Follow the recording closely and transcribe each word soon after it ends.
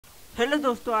Hello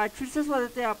दोस्तों, आज फिर से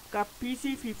स्वागत है आपका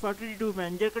PC FIFA22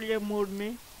 manager career mode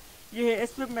में। यह है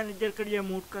SVM मैनेजर करियर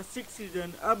मोड का 6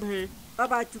 सीजन।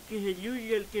 अब आ चुके हैं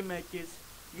यूईएल के मैचेस,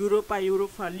 यूरोपा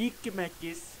लीग के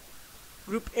मैचेस।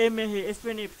 ग्रुप ए में है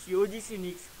SVM FC, OGC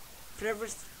निक्स,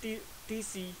 फ्रेवर्स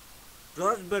TC,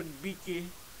 Rosberg BK।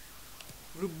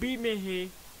 Group B में है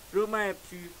Roma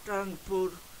FC,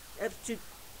 transport FC,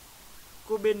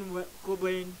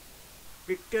 Cobain,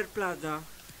 Victor plaza.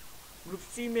 Group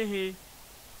C में है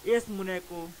S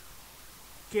Monaco,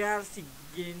 KRC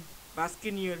gain,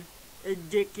 बास्किनियर,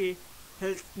 HJK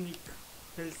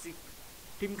हेल्सिक।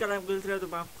 Team का नाम गलत रहा तो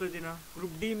माफ कर देना।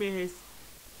 ग्रुप डी में है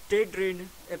state rain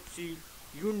FC,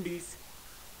 यूंडीस,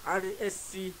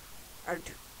 RSC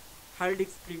eight हार्डिक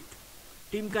split.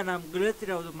 Team का नाम गलत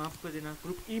रहा तो माफ कर देना।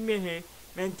 ग्रुप ई में है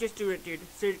Manchester United,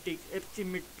 Celtic FC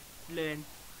Midland,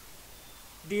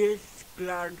 DS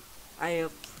glad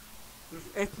IF।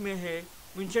 Group F में है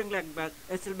म्यूनशनग्लाडबाख,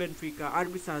 SL Benfica,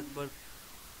 RB Salzburg,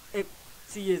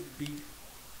 FCSB।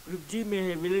 Group जी में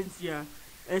है वेलेंसिया,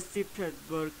 SC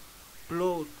फ्राइबर्ग,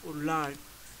 ब्लोट और लार्क।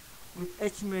 ग्रुप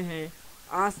एच में है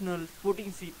Arsenal,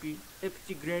 sporting CP,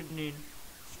 FC ग्रेडनेन,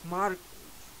 smart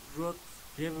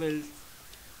rocks reveals.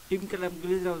 Team का नाम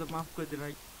गलत रहा तो माफ कर देना।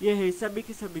 ये है सभी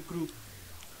के सभी ग्रुप।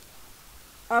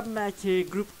 अब मैच है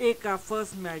ग्रुप ए का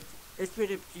first match,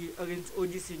 SVM FC against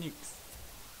OGC निक्स।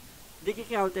 देखिए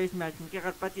क्या होता है इस मैच में, क्या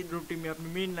कर पाती है दोनों टीमें अपनी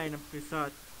मेन लाइनअप के साथ।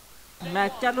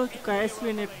 मैच चालू हो चुका है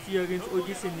SVM FC अगेंस्ट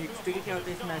OGC निक्स। देखिए क्या होता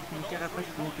है इस मैच में, क्या कर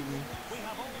पाती दोनों टीमें।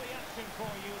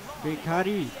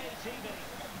 भिखारी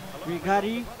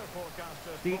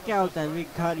देखिए क्या होता है।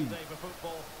 भिखारी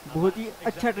बहुत ही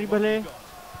अच्छा ट्रिबल है।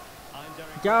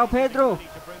 जाओ पेड्रो,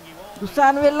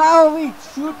 दुसान वेलाहोविच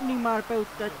शूट नहीं मार पाए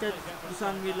उतना अच्छा।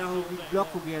 दुसान वेलाहोविच ब्लॉक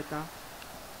हो गया था।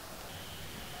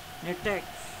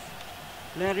 नेटेक्स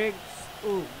लेरेक्स, ओ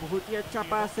बहुत ही अच्छा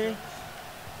पास है।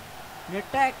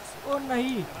 नेटेक्स, ओ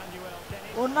नहीं,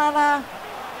 ओनाना,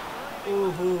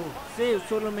 ओहो सेव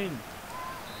सोलोमेन।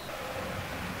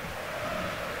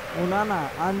 ओनाना,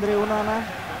 आंद्रे ओनाना,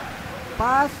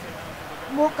 पास,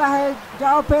 मौका है,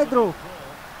 जाओ पेड्रो,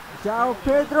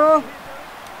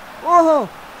 ओहो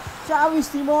शावी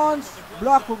सिमोन्स,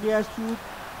 ब्लॉक हो गया शूट।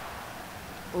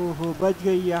 ओहो बच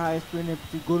गई यहाँ SVM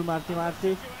FC गोल मारते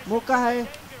मारते। मौका है,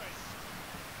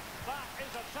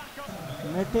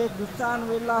 मेटे दुसान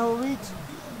वेलाहोविच,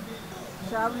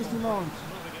 शावी सिमोन्स,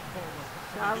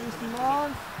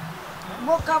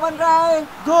 मौका बन रहा है,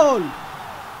 गोल।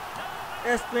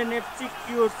 SVM FC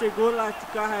की ओर से गोल आ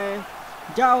चुका है,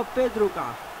 जाओ पेड्रो का।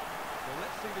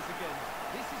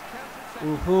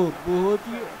 ओहो बहुत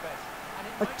ही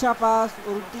अच्छा पास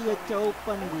और उतनी अच्छा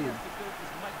ओपन गोल।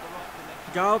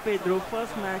 जाओ Pedro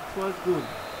first match first goal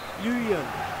UL.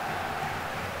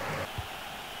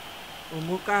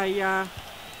 मौका है यहाँ,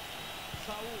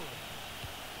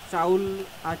 साउल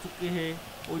आ चुके हैं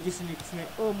OGC निक्स में।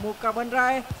 ओ मौका बन रहा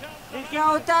है, ये क्या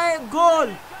होता है,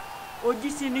 गोल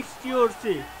OGC निक्स की ओर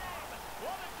से।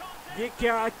 ये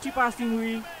क्या अच्छी पासिंग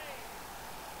हुई,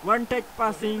 वन टच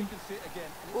पासिंग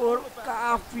और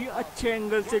काफी अच्छे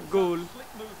एंगल से गोल।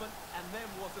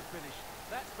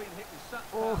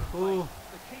 ओहो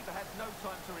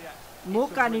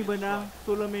मौका नहीं बना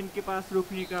सोलोमेन के पास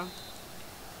रोकने का।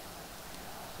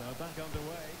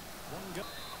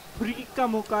 फ्री किक का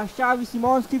मौका, शावी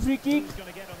सिमोन्स की फ्री किक।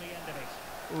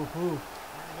 ओहो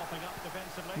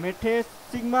मेटे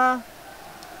सिग्मा,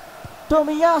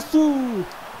 टोमियासु,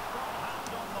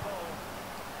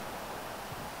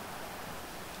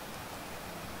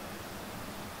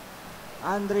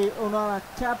 आंद्रे ओनाना,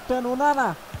 कैप्टन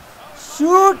ओनाना,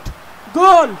 शूट,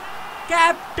 गोल,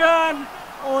 कैप्टन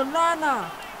ओनाना।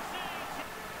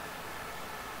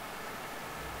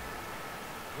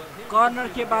 कॉर्नर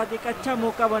के बाद एक अच्छा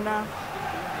मौका बना,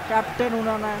 कैप्टन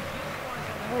ओनाना,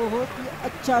 बहुत ही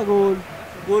अच्छा गोल।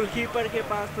 गोलकीपर के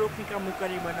पास रोकने का मौका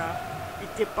नहीं बना,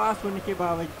 इतने पास होने के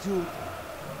बावजूद।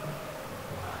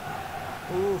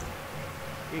 ओह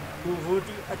एक बहुत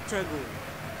ही अच्छा गोल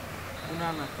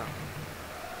ओनाना का।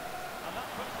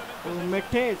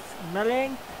 मेटेस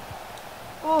नलेंग,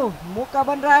 ओह मौका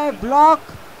बन रहा है, ब्लॉक,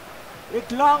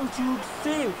 एक long shoot,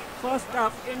 save. First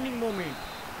half ending moment.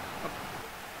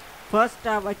 First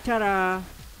half अच्छा रहा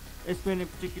SVM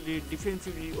FC के लिए,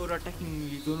 डिफेंसिवली और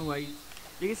अटैकिंगली दोनों वाइज।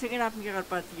 लेकिन सेकेंड हाफ में क्या कर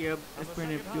पाती है अब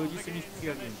SVM FC OGC निक्स की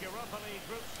अगेंस्ट।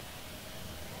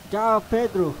 जाओ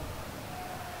पेड्रो,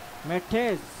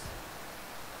 मेटेस,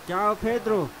 जाओ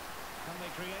पेड्रो,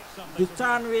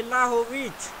 दुसान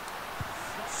वेलाहोविच,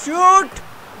 शूट,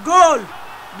 गोल,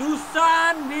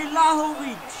 दुसान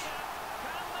वेलाहोविच।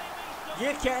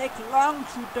 ये क्या एक लॉन्ग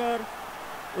शूटर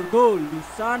और गोल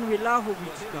दुसान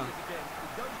वेलाहोविच का।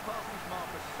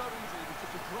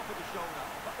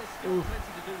 उफ,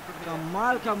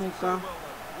 कमाल का मौका।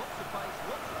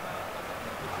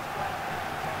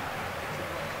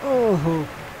 ओहो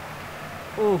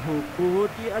ओहो,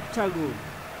 बहुत ही अच्छा गोल।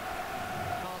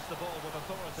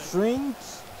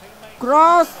 स्विंग्स,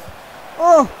 क्रॉस,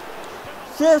 ओह,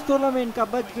 से सोलोमेन का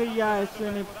बच गई है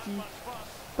एसवीएम एफसी,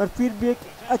 पर फिर भी एक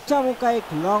अच्छा मौका,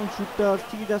 एक लॉन्ग शूटर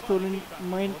सीधा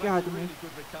सोलोमेन के हाथ में,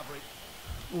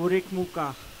 और एक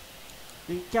मौका।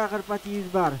 क्या कर पाती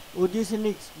इस बार?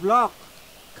 ओजिसनिक्स ब्लॉक,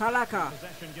 खाला खा,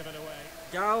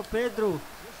 जाओ पेड्रो,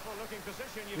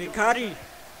 भिखारी,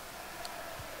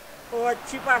 ओ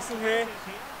अच्छी पासिंग है,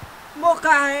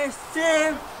 मौका है,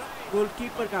 सेव,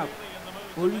 गोलकीपर का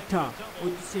गोली था,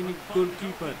 ओजिसनिक्स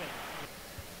गोलकीपर।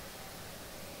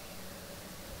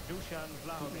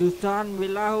 दुसान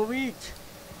व्लाहोविच,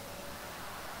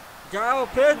 जाओ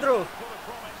पेड्रो,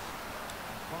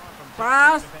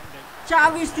 पास,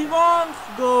 चावी सिमोन्स,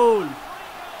 गोल।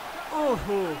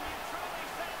 ओहो,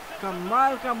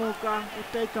 कमाल का मौका,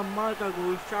 उतना ही कमाल का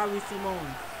गोल, चावी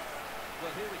सिमोन्स।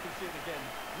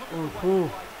 ओहो,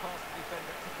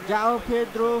 जाओ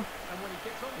पेड्रो,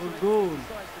 और गोल,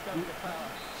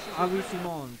 चावी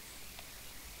सिमोन्स।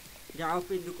 जाओ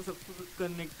पेड्रो को सब कुछ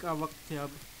करने का वक्त है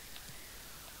अब।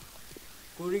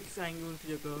 कोरिक्स आएंगे उनकी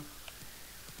जगह,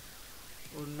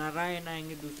 और नारायण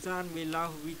आएंगे दुसान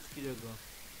व्लाहोविच की जगह।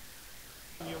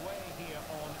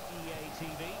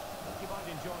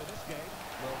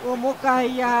 वो मौका है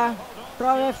यहाँ,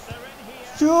 ट्रॉलेफ,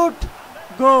 शूट,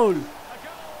 गोल,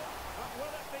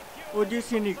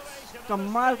 ओजिसनिक्स,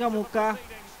 कमाल का मौका,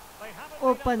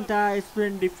 ओपन था,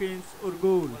 स्प्रिंट डिफेंस और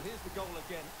गोल।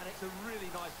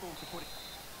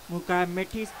 मौका है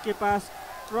मेटिस के पास,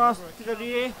 क्रॉस के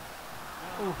जरिए,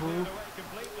 ओहो,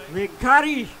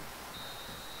 भिखारी,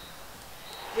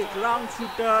 एक लॉन्ग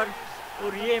शूटर,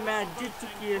 और ये मैच जीत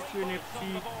चुकी है एसवीएम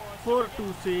एफसी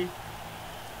 4-2 से।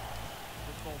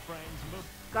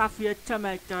 काफ़ी अच्छा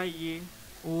मैच था ये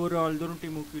ओवरऑल दोनों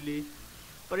टीमों के लिए,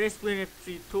 पर एसवीएम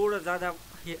एफसी थोड़ा ज़्यादा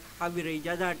हावी रही,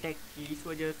 ज़्यादा अटैक की, इस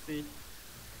वजह से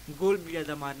गोल भी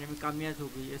ज़्यादा मारने में कामयाब हो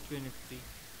गई एसवीएम एफसी।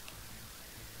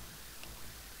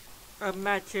 अब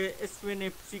मैच है एसवीएम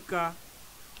एफसी का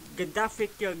गद्दाफी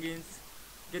के अगेंस्ट।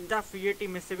 गद्दाफी ये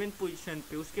टीम है 7th पोजीशन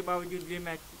पे, उसके बावजूद ये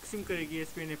मैच फिक्सिंग करेगी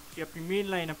एसवीएम एफसी अपनी मेन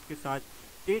लाइनअप के साथ।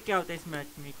 देखिए क्या होता है इस मैच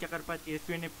में, क्या कर पाती है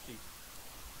एसवीएम एफसी।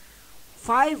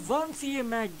 5-1 से ये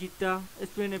मैच जीता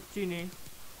एसवीएम एफसी ने।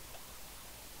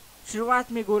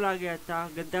 शुरुआत में गोल आ गया था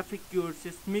गद्दाफी की ओर से,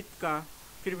 स्मिथ का,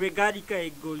 फिर वेगारी का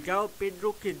एक गोल, जाओ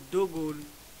पेड्रो के 2 गोल,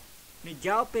 नहीं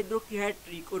जाओ पेड्रो की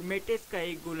हैट्रिक, और मेटेस का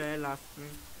एक गोल आया लास्ट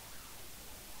में।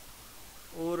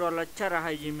 ओवरऑल अच्छा रहा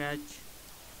ये मैच,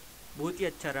 बहुत ही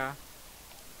अच्छा रहा।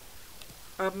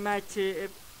 अब मैच है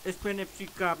एसवीएम एफसी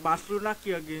का बार्सिलोना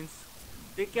के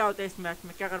अगेंस्ट। देख क्या होता है इस मैच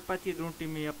में, क्या कर पाती है दोनों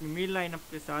टीमें अपनी मेन लाइनअप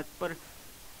के साथ, पर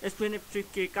एसवीएम एफसी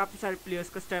के काफ़ी सारे प्लेयर्स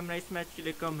का स्टैमिना इस मैच के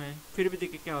लिए कम है। फिर भी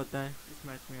देखिए क्या होता है इस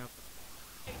मैच में, आप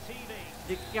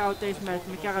देखिए क्या होता है इस मैच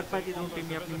में, क्या कर पाती है दोनों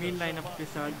टीमें अपनी मेन लाइनअप के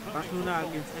साथ, बार्सिलोना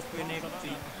अगेंस्ट एसवीएम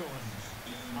एफसी।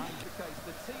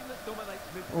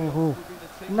 ओहो,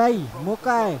 नहीं,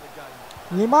 मौका है,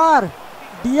 Neymar,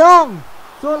 de Jong,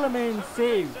 सोलोमेन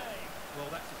save,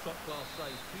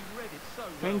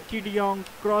 Frenkie de Jong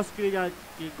cross के लिए जा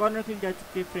चुके, कॉर्नर के लिए जा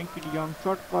चुके, फ्रैंकी डियोंग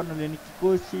शॉर्ट कॉर्नर लेने की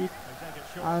कोशिश,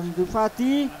 अंसु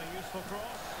फाती,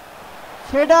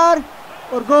 हेडर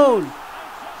और गोल।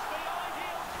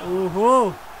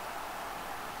 ओहो,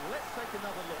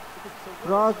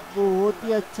 क्रॉस बहुत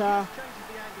ही अच्छा,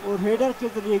 और हेडर के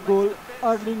जरिए गोल,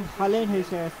 अर्लिंग हालैंड है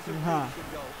शायद, हाँ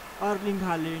अर्लिंग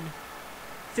हालैंड,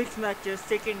 6 मैचेस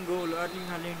सेकेंड गोल अर्लिंग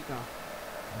हालैंड का।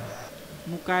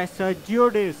 मुकाय सर्जियो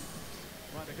डेस,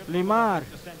 लेमार,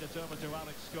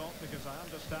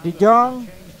 डिजोंग,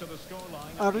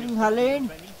 अर्लिंग हालैंड,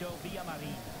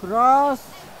 क्रॉस,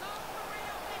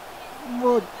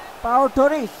 पाओ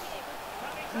टोरिस,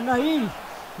 नहीं,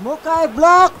 मुकाय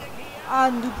ब्लॉक,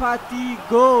 अंसु फाती,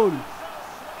 गोल।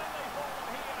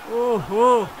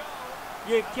 ओहो,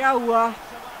 ये क्या हुआ,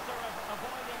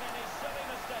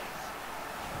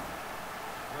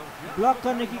 ब्लॉक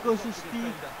करने की कोशिश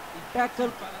की,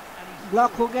 टैकल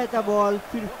ब्लॉक हो गया था बॉल,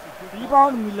 फिर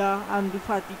रिबाउंड मिला अंसु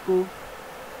फाती को,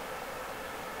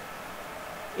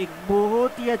 एक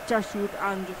बहुत ही अच्छा शूट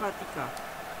अंसु फाती का।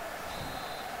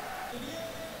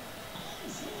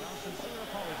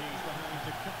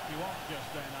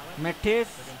 मेटेस,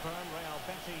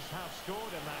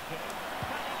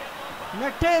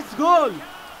 मेटेस गोल,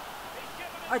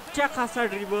 अच्छा खासा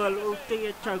ड्रिबल, उतने ही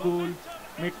अच्छा गोल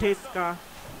मेटेस का।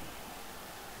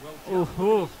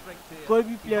 ओहो, कोई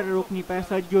भी प्लेयर रोक नहीं पाया,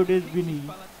 सर्जियो डेस भी नहीं,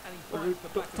 और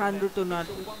सान्द्रो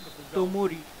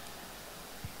टोमोरी।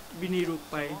 भी नहीं रोक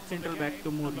पाए सेंट्रल बैक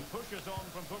तो मोरी।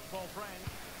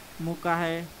 मौका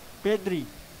है Pedri,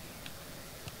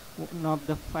 one of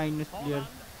the finest player.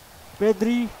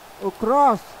 Pedri O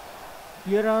cross,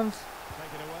 clearance,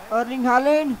 Erling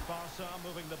Haaland,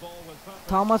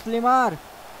 Thomas लेमार,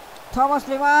 Thomas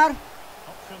लेमार,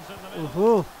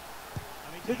 ओहो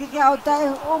देखिए क्या होता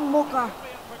है। ओ मौका,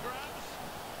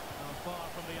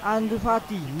 आंद्रे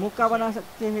फाती मौका बना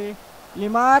सकते हैं।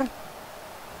 लेमार,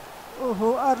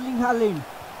 ओहो अर्लिंग हालैंड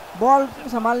बॉल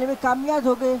संभालने में कामयाब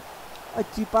हो गए।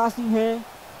 अच्छी पासिंग है,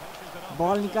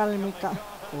 बॉल निकालने में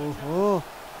ओहो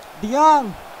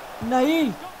डियांग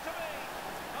नहीं,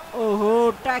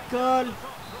 ओहो टैकल।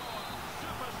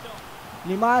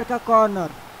 लेमार का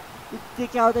कॉर्नर, इससे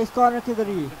क्या होता है इस कॉर्नर के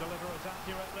जरिए।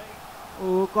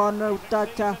 ओह कॉर्नर उतना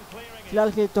अच्छा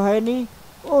फिलहाल के तो है नहीं।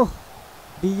 ओह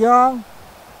डियांग,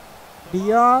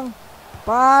 डियांग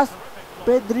पास,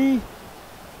 पेद्री,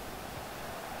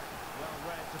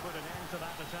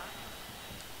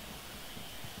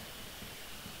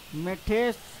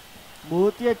 मेथेस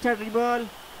बहुत ही अच्छा dribble,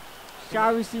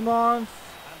 शावी Simmons,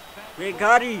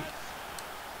 वेगारी,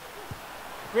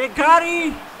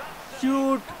 वेगारी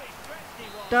shoot,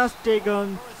 touch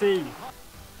taken, save.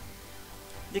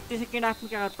 देखते सेकेंड हाफ में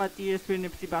क्या कर पाती है एसवीएम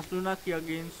एफसी बार्सिलोना की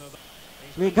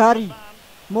अगेंस्ट। वेगारी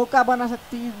मौका बना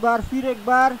सकती है इस बार, फिर एक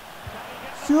बार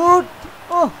शूट।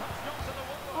 ओह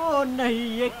ओह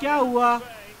नहीं, ये क्या हुआ।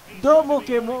 दो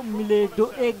मौके मिले,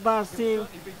 दो, एक बार सेव,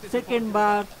 सेकेंड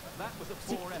बार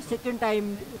सेकेंड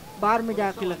टाइम बार में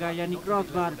जाके लगा यानी क्रॉस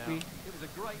बार पे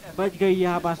बच गई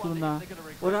यहाँ बार्सिलोना।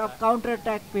 और अब काउंटर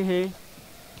अटैक पे है।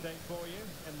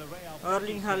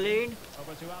 अर्लिंग हालैंड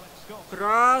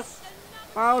क्रॉस,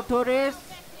 पाओ टोरेस,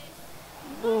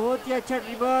 बहुत ही अच्छा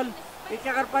ड्रिबल, ये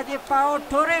क्या कर पाती है पाओ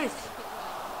टोरेस।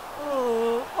 ओ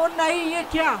नहीं, ये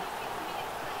क्या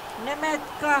नेमेत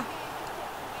का,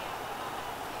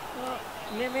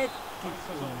 नेमेत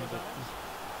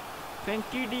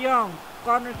फ्रैंकी डियोंग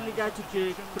कॉर्नर के लिए जा चुके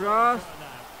हैं। क्रॉस,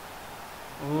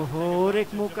 ओहो और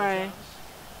एक मौका है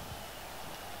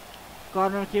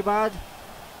कॉर्नर के बाद।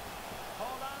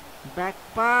 बैक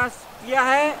पास किया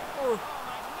है,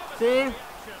 सेव,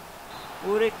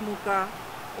 और एक मौका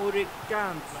और एक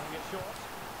चांस।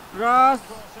 क्रॉस,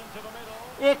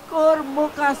 एक और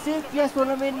मौका सेव किया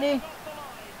सोलोमन ने।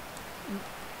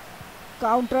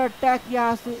 काउंटर अटैक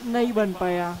यहाँ से नहीं बन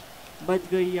पाया, बच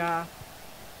गई यहाँ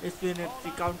एसवीएम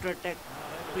एफसी काउंटर अटैक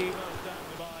पे।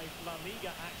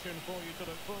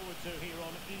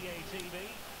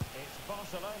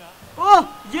 ओह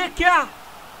ये क्या,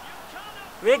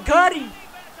 वेगारी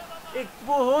एक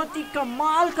बहुत ही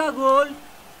कमाल का गोल,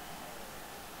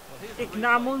 एक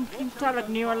नामुमकिन सा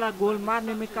लगने वाला गोल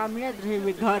मारने में कामयाब रहे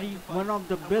वेगारी। One of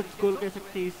the best goal कह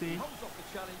सकते हैं इसे।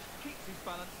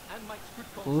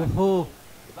 ओहो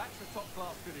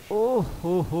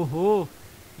ओहो हो,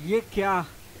 ये क्या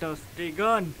टच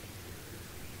टेकन,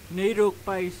 नहीं रोक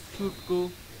पाई इस शूट को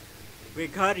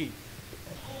वेगारी।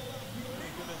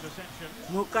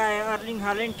 मौका है अर्लिंग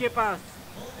हालैंड के पास,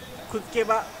 खुद के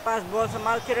पास बॉल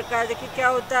संभाल के रखा है, देखिए क्या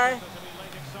होता है।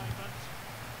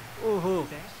 ओहो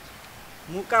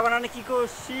मौका बनाने की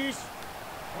कोशिश,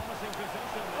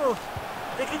 ओह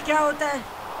देखिए क्या होता है,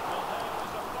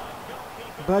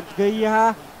 बच गई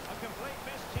यहाँ।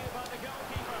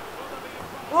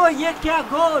 ओ ये क्या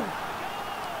गोल,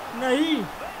 नहीं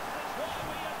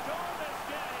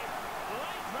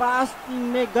पास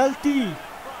में गलती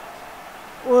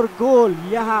और गोल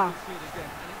यहाँ।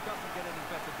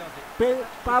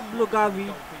 पाब्लो गावी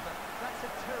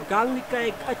का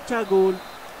एक अच्छा गोल,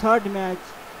 थर्ड मैच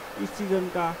इस सीजन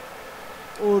का।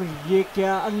 और ये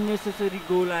क्या अननेसेसरी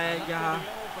गोल आया यहाँ,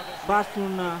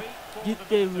 बार्सिलोना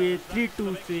जीतते हुए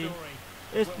 3-2 से।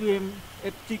 एसवीएम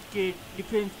एफसी के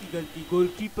डिफेंस की गलती,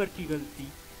 गोलकीपर की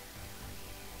गलती।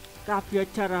 काफ़ी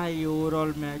अच्छा रहा ये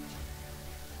ओवरऑल मैच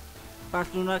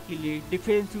बार्सिलोना के लिए,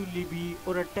 डिफेंसिवली भी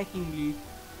और अटैकिंगली।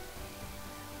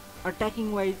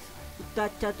 अटैकिंग वाइज उतना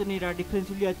अच्छा तो नहीं रहा,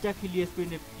 डिफेंसिवली अच्छा खेली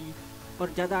एसवीएम एफसी, पर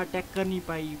ज़्यादा अटैक कर नहीं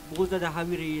पाई, बहुत ज़्यादा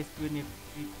हावी रही एसवीएम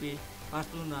एफसी पे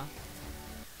बार्सिलोना।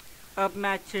 अब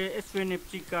मैच है एसवीएम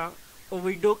एफसी का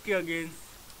ओविडो के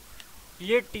अगेंस्ट।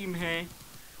 ये टीम है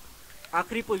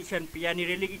आखिरी पोजीशन पे यानी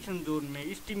रेलीगेशन जोन में।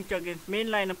 इस टीम के अगेंस्ट मेन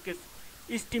लाइनअप के,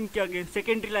 इस टीम के अगेंस्ट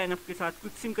सेकेंडरी लाइनअप के साथ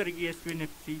क्विक्सिंग करेगी एसवीएम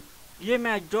एफसी। ये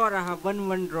मैच ड्रॉ रहा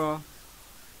 1-1 ड्रॉ।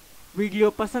 वीडियो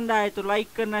पसंद आए तो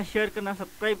लाइक करना, शेयर करना,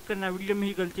 सब्सक्राइब करना, वीडियो में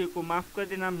ही गलतियों को माफ़ कर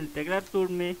देना। मिलते हैं अगले एपिसोड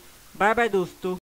में, बाय बाय दोस्तों।